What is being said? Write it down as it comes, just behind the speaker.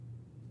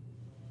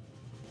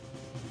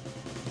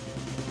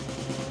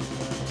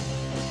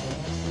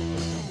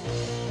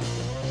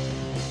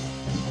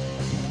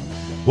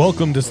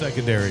Welcome to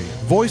Secondary,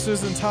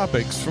 voices and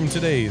topics from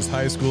today's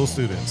high school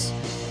students.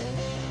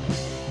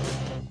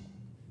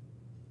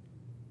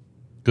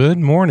 Good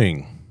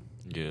morning.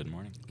 Good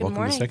morning.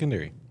 Welcome to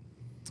Secondary.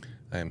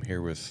 I am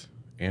here with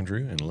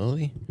Andrew and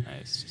Lily.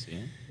 Nice to see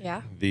you.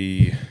 Yeah.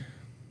 The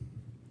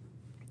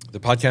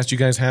podcast you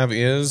guys have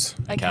is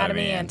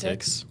Academy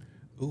Antics.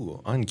 Ooh,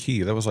 on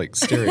key. That was like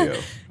stereo.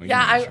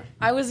 Yeah,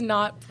 I was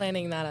not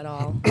planning that at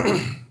all.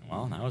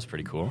 Well, that was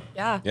pretty cool.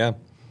 Yeah. Yeah.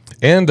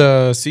 And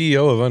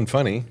CEO of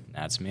Unfunny.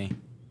 That's me.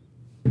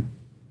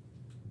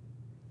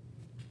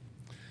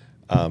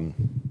 All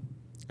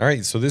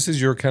right, so this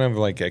is your kind of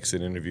like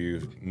exit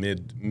interview,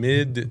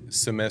 mid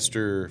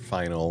semester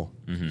final.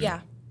 Mm-hmm.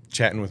 Yeah.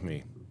 Chatting with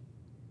me.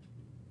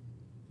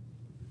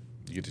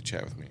 You get to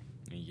chat with me.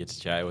 You get to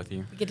chat with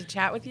you. We get to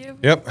chat with you.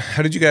 Yep.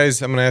 How did you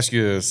guys? I'm going to ask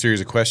you a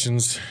series of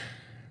questions.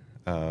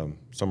 Some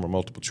are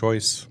multiple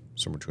choice,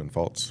 some are true and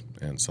false,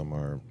 and some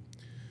are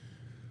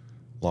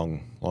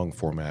long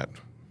format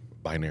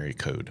binary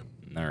code.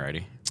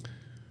 Alrighty.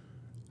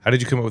 How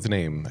did you come up with the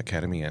name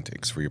Academy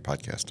Antics for your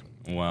podcast?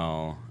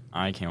 Well,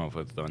 I came up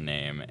with the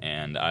name,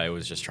 and I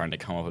was just trying to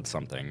come up with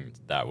something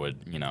that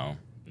would,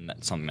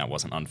 something that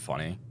wasn't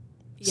unfunny.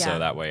 Yeah. So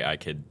that way I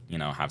could,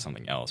 have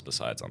something else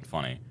besides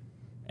unfunny.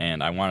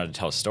 And I wanted to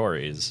tell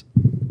stories,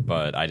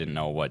 but I didn't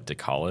know what to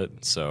call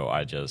it, so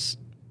I just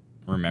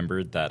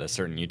remembered that a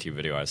certain YouTube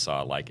video I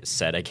saw,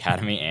 said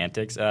Academy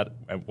Antics at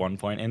one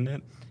point in it.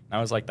 And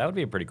I was like, that would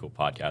be a pretty cool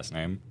podcast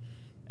name.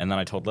 And then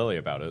I told Lily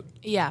about it.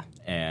 Yeah.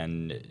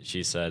 And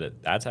she said,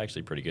 that's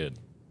actually pretty good.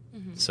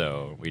 Mm-hmm.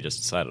 So we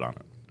just decided on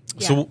it.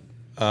 Yeah. So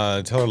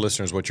tell our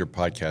listeners what your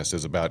podcast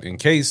is about in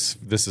case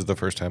this is the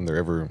first time they're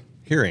ever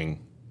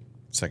hearing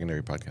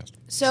Secondary podcast.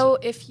 So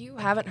if you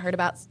haven't heard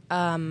about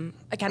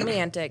Academy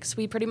Antics,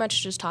 we pretty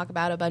much just talk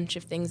about a bunch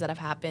of things that have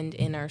happened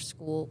in our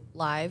school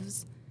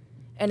lives.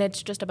 And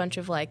it's just a bunch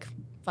of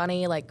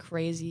funny,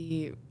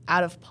 crazy,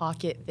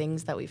 out-of-pocket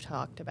things that we've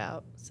talked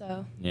about.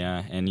 So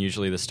yeah, and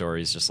usually the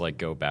stories just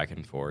go back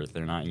and forth.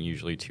 They're not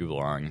usually too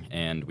long,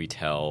 and we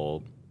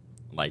tell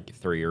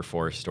 3 or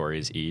 4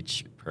 stories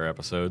each per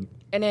episode.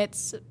 And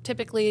it's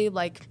typically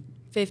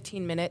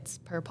 15 minutes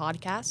per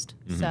podcast.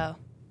 Mm-hmm.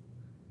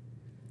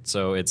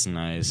 So it's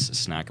nice,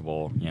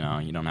 snackable.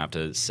 You don't have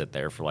to sit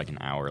there for an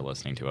hour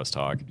listening to us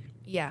talk.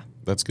 Yeah.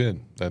 That's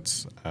good.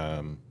 That's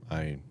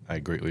I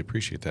greatly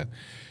appreciate that.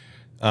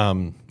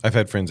 I've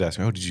had friends ask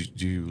me, "Oh, did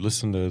you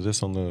listen to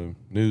this on the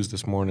news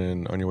this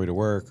morning on your way to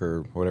work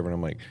or whatever?" And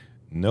I'm like,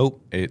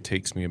 "Nope. It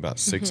takes me about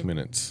 6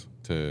 minutes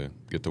to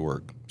get to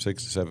work.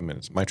 6 to 7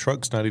 minutes. My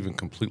truck's not even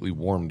completely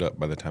warmed up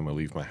by the time I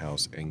leave my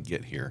house and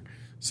get here.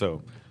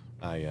 So,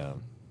 I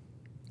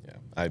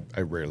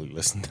rarely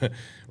listen to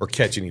or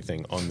catch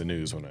anything on the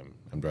news when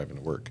I'm driving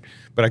to work.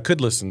 But I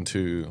could listen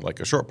to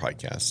a short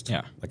podcast,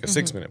 like a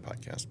 6-minute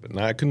podcast. But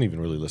I couldn't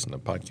even really listen to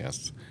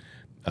podcasts.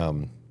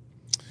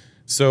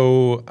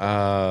 So,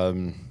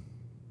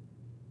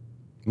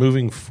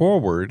 moving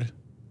forward,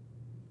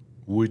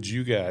 would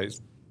you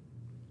guys,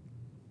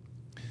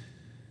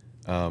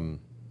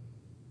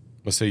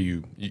 let's say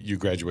you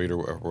graduate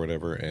or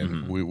whatever,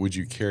 and would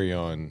you carry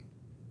on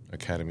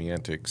Academy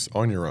Antics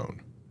on your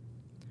own?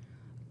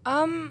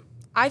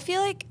 I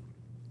feel like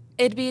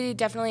it'd be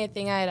definitely a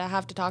thing I'd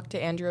have to talk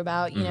to Andrew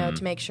about, you know,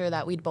 to make sure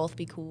that we'd both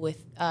be cool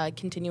with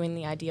continuing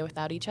the idea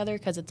without each other,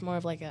 because it's more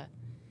of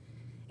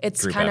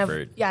it's group kind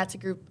effort. It's a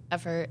group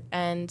effort,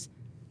 and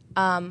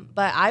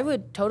but I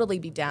would totally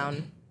be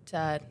down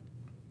to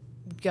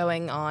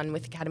going on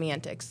with Academy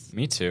Antics.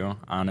 Me too,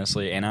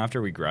 honestly. And after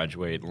we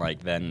graduate,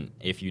 then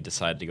if you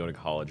decide to go to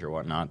college or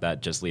whatnot,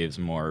 that just leaves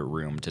more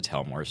room to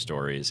tell more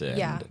stories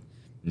and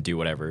do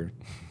whatever.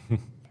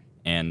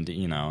 And,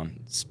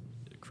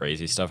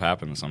 crazy stuff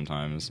happens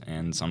sometimes,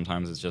 and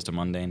sometimes it's just a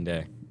mundane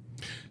day.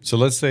 So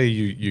let's say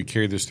you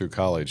carry this through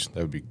college.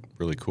 That would be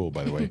really cool,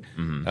 by the way.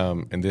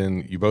 And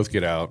then you both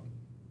get out,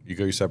 you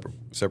go your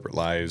separate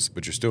lives,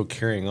 but you're still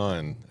carrying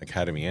on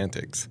Academy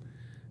Antics.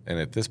 And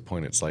at this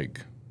point, it's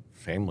like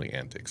family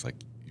antics.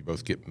 You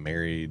both get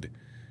married,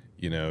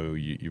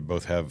 you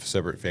both have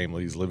separate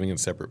families, living in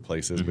separate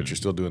places, but you're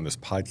still doing this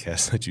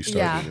podcast that you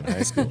started in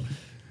high school.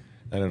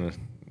 I don't know.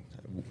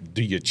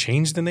 Do you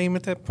change the name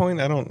at that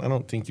point? I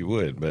don't think you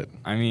would, but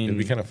I mean, it'd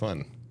be kind of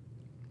fun.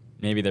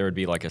 Maybe there would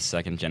be a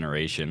second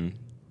generation.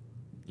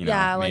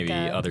 Maybe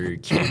other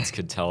kids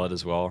could tell it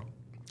as well.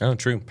 Oh,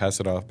 true. Pass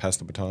it off, pass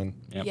the baton.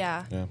 Yep.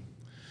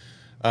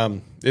 Yeah.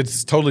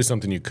 It's totally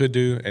something you could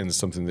do, and it's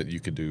something that you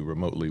could do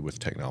remotely with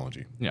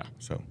technology. Yeah.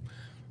 So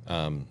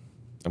I'm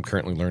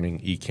currently learning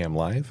Ecamm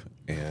Live,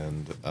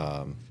 and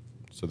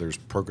so there's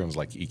programs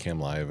like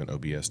Ecamm Live and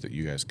OBS that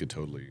you guys could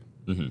totally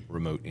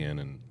remote in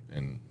and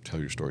tell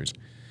your stories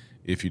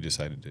if you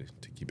decided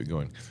to keep it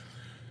going.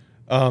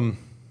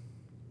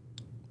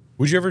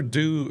 Would you ever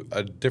do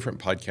a different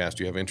podcast?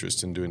 Do you have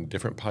interest in doing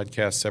different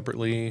podcasts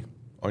separately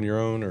on your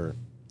own, or?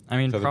 I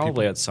mean,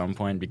 probably at some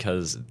point,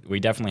 because we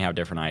definitely have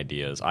different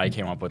ideas. I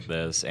came up with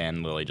this,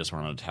 and Lily just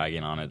wanted to tag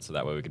in on it, so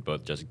that way we could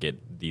both just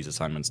get these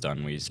assignments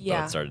done. We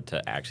both started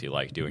to actually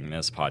like doing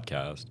this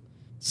podcast.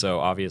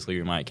 So obviously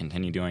we might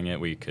continue doing it.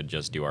 We could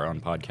just do our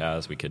own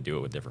podcast. We could do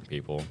it with different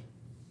people.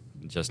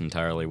 Just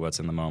entirely what's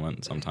in the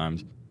moment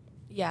sometimes.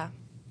 Yeah.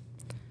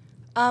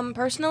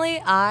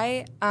 Personally,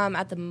 I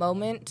at the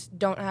moment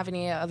don't have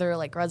any other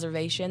like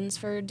reservations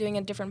for doing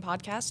a different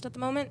podcast at the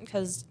moment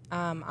because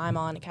I'm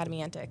on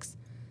Academy Antics.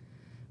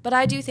 But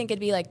I do think it'd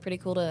be like pretty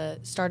cool to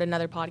start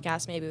another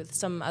podcast maybe with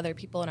some other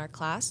people in our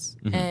class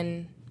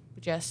and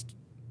just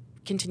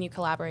continue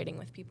collaborating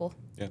with people.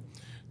 Yeah.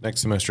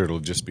 Next semester it'll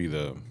just be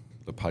the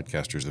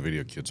podcasters. The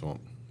video kids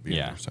won't be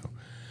there.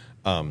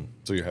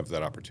 So you have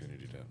that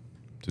opportunity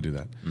to do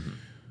that.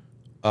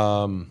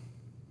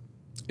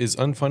 Is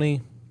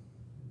Unfunny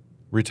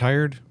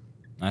retired?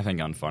 I think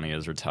Unfunny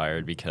is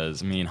retired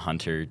because me and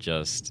Hunter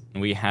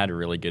we had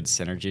really good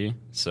synergy,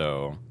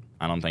 so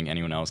I don't think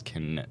anyone else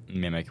can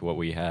mimic what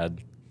we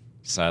had,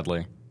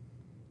 sadly.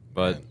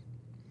 But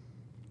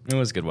it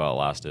was good while it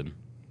lasted.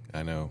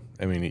 I know.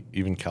 I mean,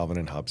 even Calvin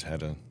and Hobbes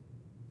had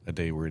a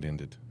day where it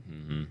ended.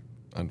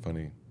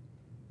 Unfunny.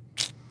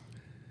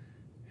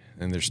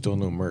 And there's still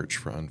no merch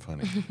for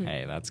Unfunny.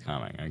 Hey, that's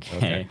coming.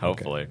 Okay,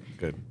 hopefully. Okay.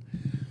 Good.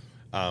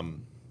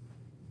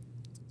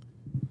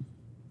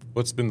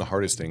 What's been the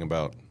hardest thing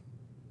about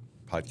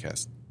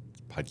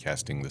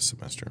podcasting this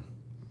semester?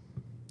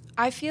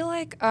 I feel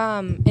like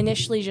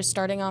initially just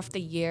starting off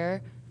the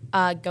year,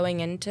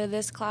 going into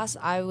this class,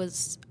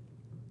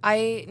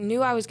 I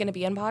knew I was going to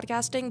be in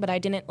podcasting, but I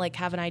didn't like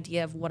have an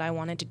idea of what I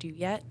wanted to do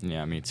yet.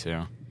 Yeah, me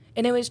too.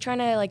 And it was trying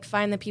to like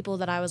find the people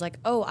that I was like,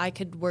 oh, I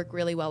could work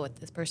really well with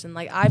this person.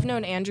 Like I've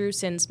known Andrew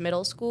since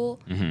middle school,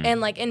 and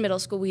like in middle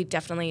school we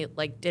definitely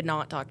like did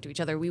not talk to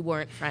each other. We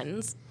weren't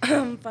friends,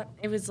 but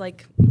it was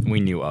like we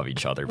knew of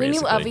each other. Basically.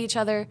 We knew of each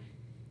other.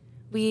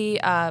 We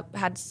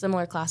had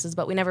similar classes,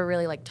 but we never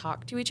really like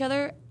talked to each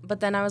other. But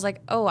then I was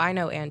like, oh, I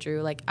know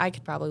Andrew. Like I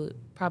could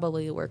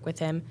probably work with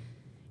him,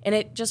 and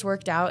it just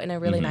worked out in a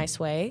really nice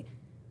way.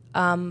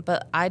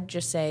 But I'd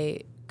just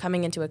say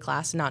coming into a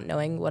class not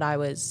knowing what I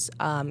was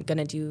going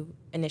to do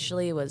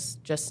initially was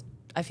just,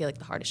 I feel like,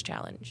 the hardest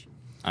challenge.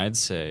 I'd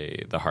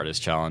say the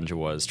hardest challenge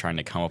was trying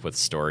to come up with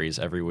stories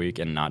every week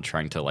and not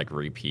trying to like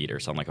repeat or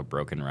sound like a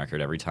broken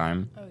record every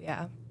time. Oh,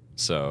 yeah.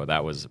 So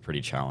that was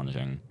pretty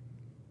challenging.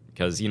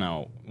 Because, you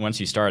know, once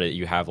you start it,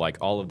 you have like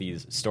all of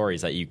these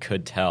stories that you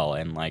could tell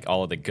and like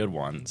all of the good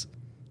ones.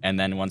 And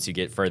then once you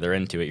get further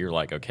into it, you're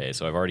like, okay,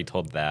 so I've already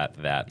told that,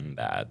 and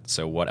that.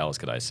 So what else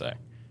could I say?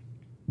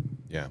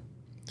 Yeah.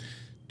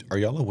 Are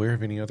y'all aware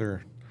of any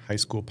other high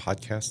school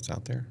podcasts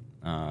out there?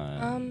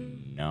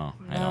 No,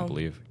 I don't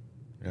believe.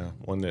 Yeah,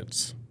 one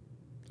that's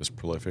this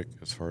prolific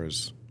as far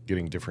as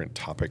getting different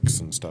topics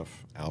and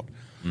stuff out.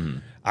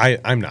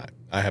 I'm not.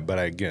 But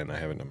I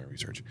haven't done my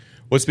research.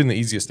 What's been the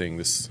easiest thing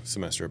this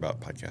semester about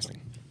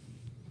podcasting?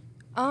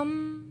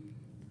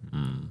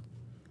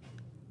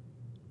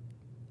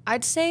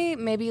 I'd say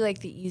maybe like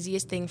the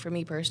easiest thing for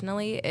me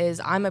personally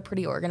is I'm a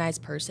pretty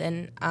organized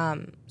person.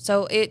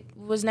 So it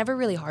was never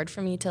really hard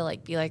for me to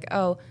like be like,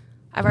 oh,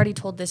 I've already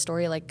told this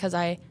story, like, because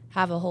I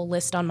have a whole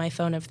list on my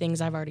phone of things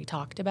I've already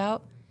talked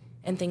about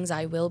and things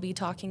I will be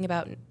talking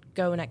about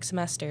go next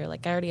semester.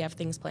 Like I already have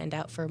things planned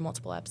out for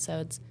multiple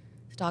episodes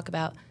to talk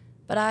about.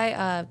 But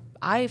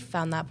I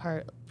found that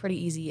part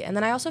pretty easy. And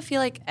then I also feel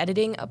like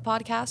editing a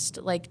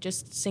podcast, like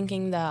just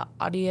syncing the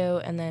audio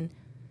and then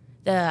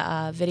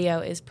the video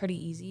is pretty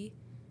easy.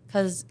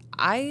 Because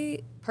I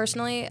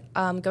personally,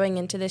 going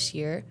into this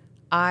year,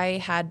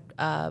 I had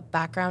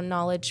background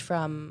knowledge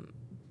from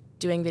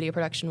doing video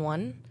production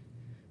 1.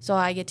 So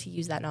I get to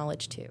use that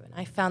knowledge too. And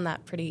I found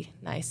that pretty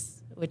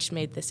nice, which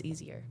made this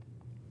easier.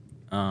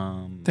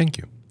 Thank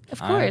you.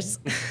 Of course.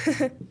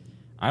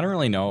 I don't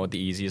really know what the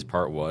easiest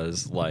part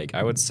was. Like,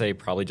 I would say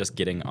probably just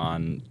getting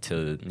on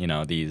to, you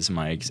know, these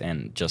mics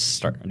and just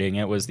starting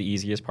it was the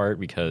easiest part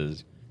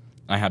because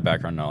I had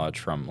background knowledge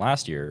from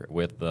last year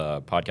with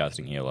the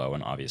podcasting ELO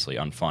and obviously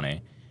Unfunny.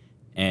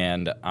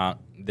 And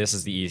this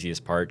is the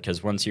easiest part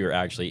because once you're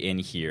actually in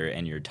here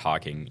and you're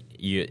talking,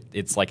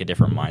 it's like a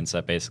different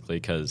mindset basically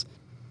because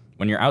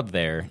when you're out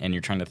there and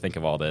you're trying to think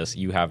of all this,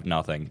 you have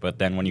nothing. But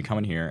then when you come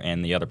in here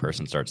and the other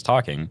person starts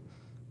talking,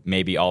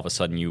 maybe all of a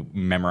sudden you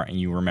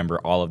remember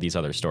all of these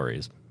other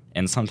stories.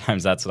 And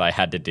sometimes that's what I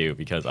had to do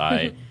because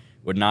I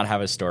would not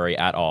have a story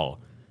at all.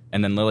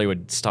 And then Lily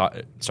would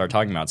start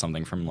talking about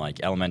something from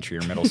like elementary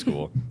or middle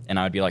school. And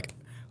I would be like,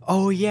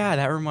 oh yeah,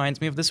 that reminds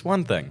me of this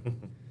one thing.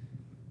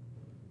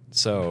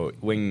 So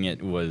winging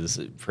it was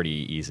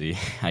pretty easy,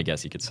 I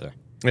guess you could say.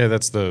 Yeah,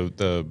 that's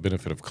the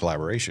benefit of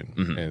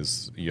collaboration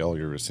is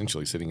you're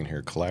essentially sitting in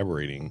here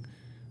collaborating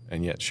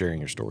and yet sharing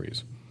your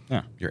stories,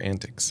 your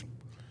antics.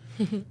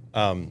 If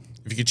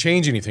you could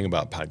change anything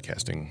about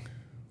podcasting,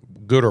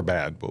 good or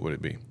bad, what would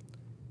it be?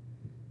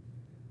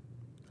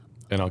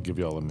 And I'll give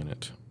you all a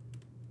minute.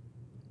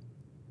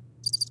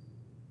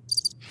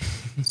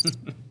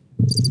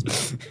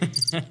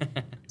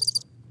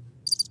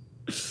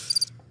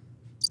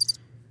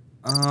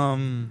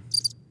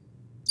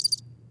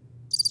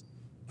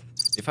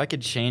 If I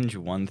could change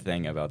one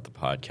thing about the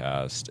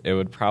podcast, it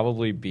would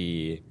probably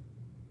be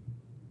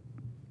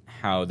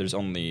how there's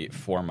only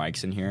 4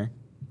 mics in here.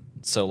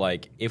 So,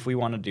 like, if we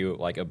want to do,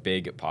 like, a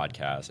big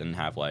podcast and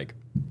have, like,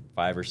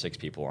 5 or 6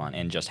 people on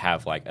and just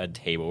have, like, a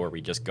table where we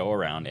just go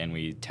around and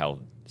we tell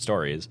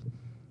stories,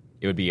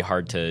 it would be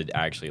hard to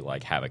actually,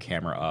 like, have a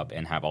camera up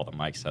and have all the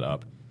mics set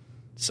up.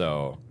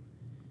 So,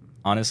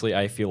 honestly,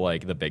 I feel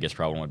like the biggest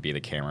problem would be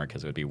the camera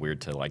because it would be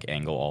weird to, like,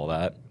 angle all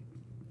that.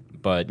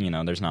 But, you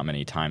know, there's not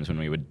many times when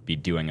we would be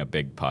doing a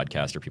big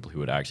podcast or people who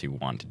would actually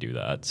want to do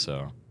that,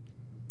 so...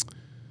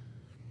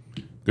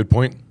 Good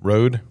point.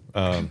 Rode.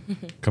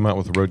 Come out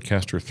with a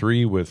Rodecaster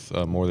 3 with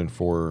more than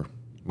 4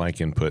 mic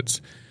inputs.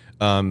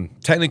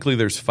 Technically,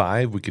 there's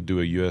 5. We could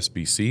do a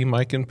USB-C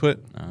mic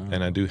input,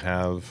 and I do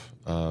have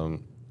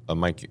a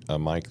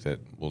mic that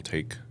will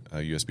take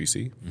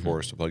USB-C for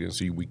us to plug in.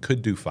 So we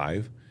could do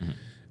 5,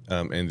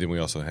 and then we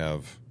also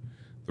have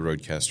the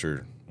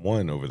Rodecaster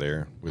 1 over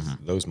there with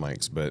those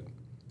mics. But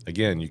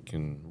again, you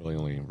can really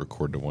only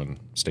record to one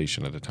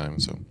station at a time.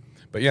 So,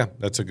 but yeah,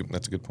 that's a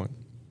good point.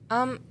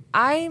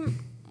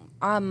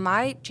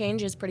 My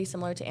change is pretty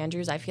similar to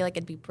Andrew's. I feel like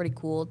it'd be pretty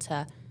cool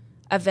to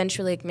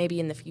eventually, like maybe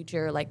in the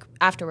future, like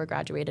after we're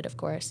graduated, of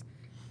course,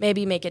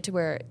 maybe make it to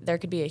where there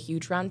could be a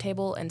huge round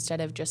table instead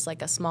of just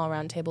like a small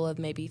round table of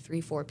maybe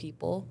 3-4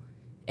 people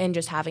and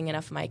just having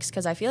enough mics.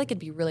 Because I feel like it'd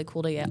be really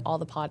cool to get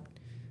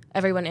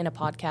everyone in a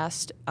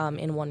podcast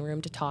in one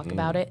room to talk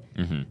about it.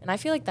 And I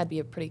feel like that'd be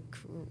a pretty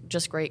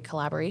just great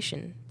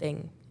collaboration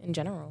thing in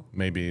general.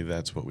 Maybe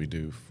that's what we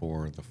do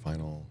for the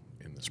final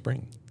in the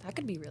spring. That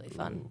could be really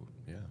fun. Ooh,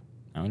 yeah.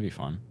 That would be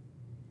fun.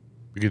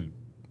 We could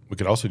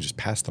also just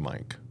pass the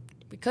mic.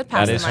 We could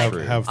pass That the is mic.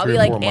 true. Have I'll 3 be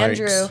or like 4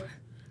 Andrew. mics.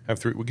 Have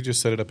 3. We could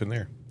just set it up in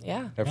there.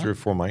 Yeah. Have 3 or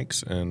 4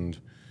 mics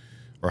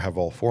or have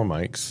all 4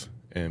 mics,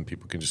 and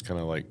people can just kind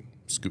of like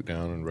scoot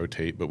down and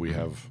rotate. But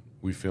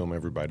we film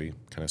everybody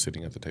kind of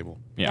sitting at the table.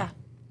 Yeah.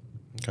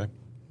 Okay,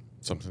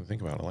 something to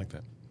think about. I like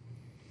that.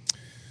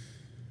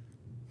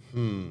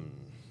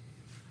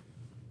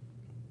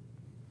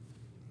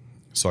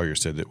 Sawyer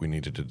said that we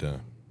needed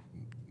to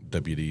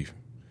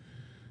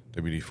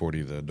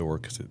WD-40 the door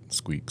because it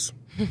squeaks.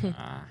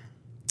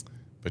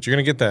 But you're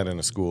going to get that in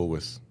a school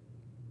with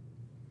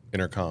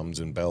intercoms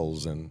and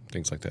bells and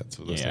things like that.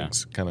 So those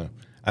things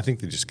I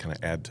think they just kind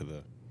of add to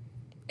the...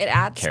 It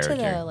adds Character.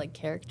 to the like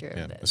character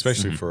of this.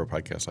 Especially for a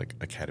podcast like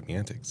Academy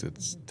Antics.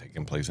 It's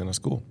taking place in a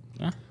school.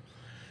 Yeah.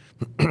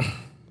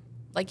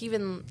 Like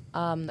even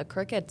the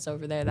crickets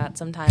over there that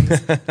sometimes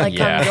like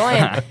Yeah. come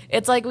join.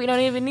 It's like we don't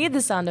even need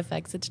the sound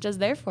effects. It's just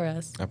there for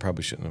us. I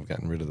probably shouldn't have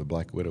gotten rid of the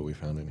Black Widow we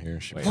found in here.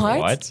 Wait, What?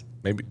 what?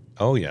 Maybe.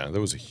 Oh, yeah. There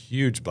was a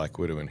huge Black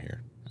Widow in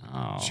here.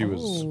 Oh. She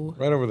was Oh.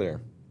 right over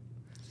there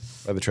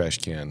by the trash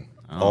can,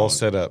 all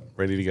set up,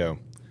 ready to go.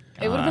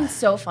 It would have been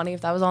so funny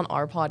if that was on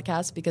our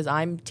podcast because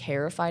I'm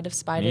terrified of Me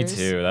spiders.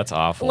 too. That's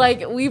awful.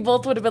 Like we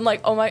both would have been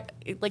like, "Oh my!"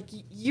 Like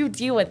you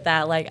deal with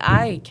that. Like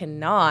I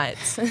cannot.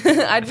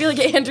 I'd be like,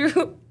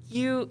 Andrew,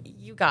 you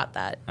got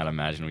that. I'd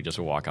imagine we just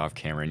walk off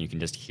camera and you can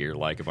just hear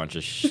like a bunch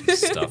of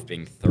stuff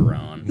being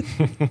thrown.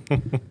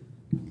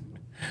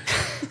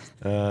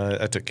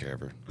 I took care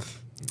of her.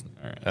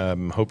 All right.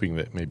 I'm hoping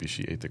that maybe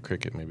she ate the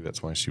cricket. Maybe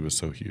that's why she was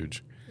so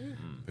huge.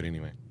 But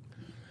anyway.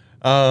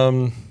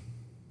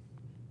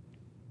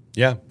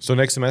 Yeah. So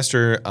next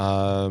semester,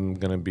 I'm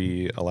going to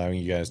be allowing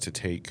you guys to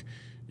take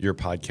your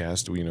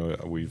podcast.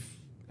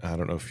 I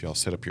don't know if y'all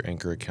set up your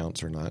Anchor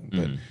accounts or not,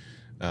 but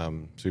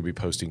so you'll be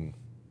posting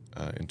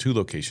in 2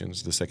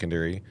 locations, the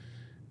secondary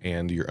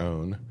and your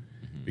own.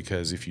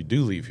 Because if you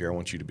do leave here, I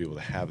want you to be able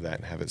to have that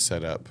and have it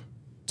set up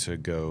to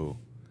go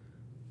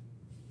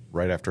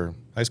right after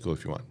high school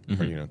if you want,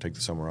 or take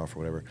the summer off or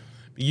whatever.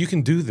 But you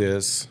can do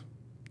this.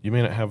 You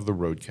may not have the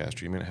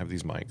Rodecaster, you may not have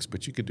these mics,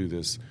 but you could do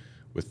this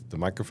with the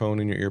microphone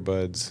in your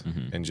earbuds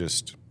and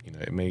just,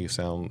 it may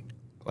sound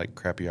like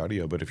crappy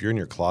audio, but if you're in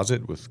your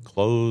closet with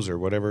clothes or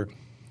whatever,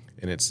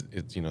 and it's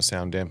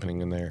sound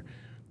dampening in there,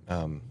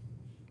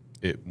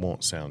 it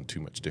won't sound too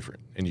much different,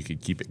 and you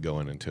could keep it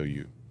going until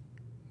you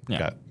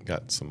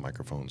got some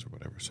microphones or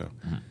whatever. So,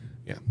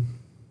 yeah.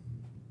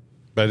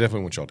 But I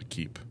definitely want y'all to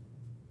keep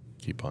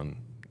on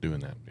doing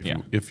that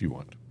if you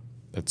want.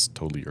 That's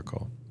totally your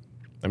call.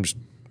 I'm just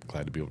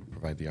glad to be able to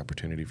provide the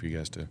opportunity for you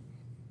guys to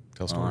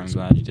tell Well, I'm stories.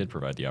 glad you did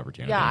provide the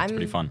opportunity. Yeah, it's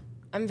pretty fun.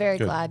 I'm very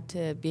Good. glad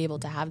to be able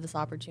to have this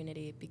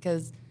opportunity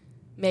because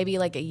maybe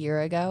like a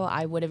year ago,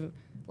 I would have,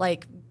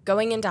 like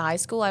going into high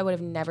school, I would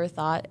have never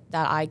thought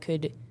that I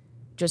could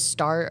just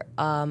start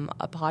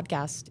a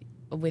podcast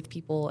with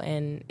people.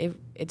 And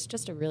it's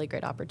just a really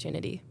great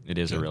opportunity. It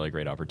is a really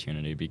great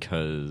opportunity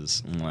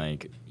because,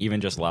 like,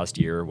 even just last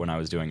year when I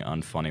was doing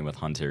Unfunny with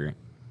Hunter,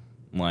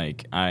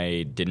 like,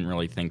 I didn't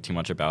really think too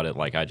much about it.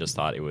 Like, I just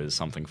thought it was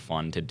something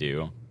fun to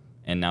do.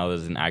 And now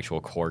there's an actual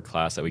core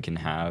class that we can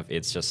have.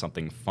 It's just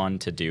something fun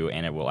to do,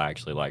 and it will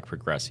actually, like,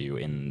 progress you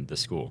in the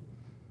school.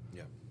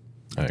 Yeah,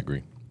 I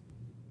agree.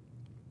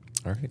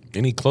 All right.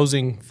 Any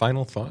closing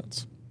final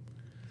thoughts?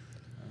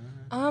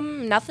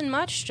 Nothing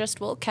much. Just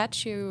we'll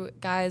catch you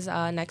guys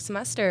next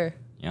semester.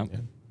 Yep. Yeah.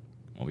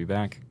 We'll be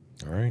back.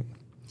 All right.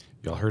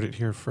 Y'all heard it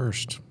here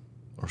first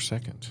or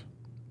second.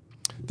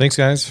 Thanks,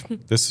 guys.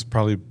 This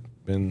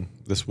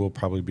will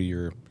probably be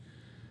your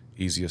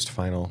easiest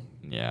final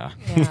Yeah.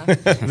 Yeah.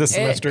 this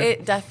semester.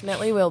 It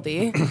definitely will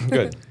be.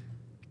 Good.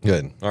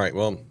 All right.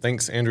 Well,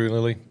 thanks, Andrew and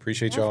Lily.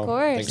 Appreciate y'all. Of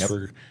course. Thanks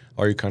for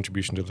all your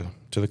contribution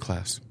to the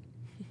class.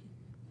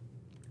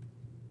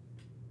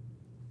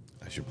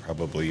 I should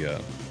probably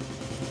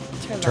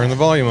turn the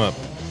volume up.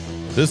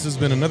 This has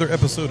been another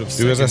episode of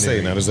Do as I say,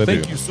 Secondary. not as I do.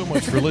 Thank you so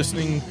much for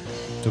listening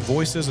to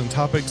Voices and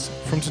Topics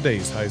from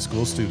today's high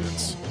school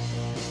students.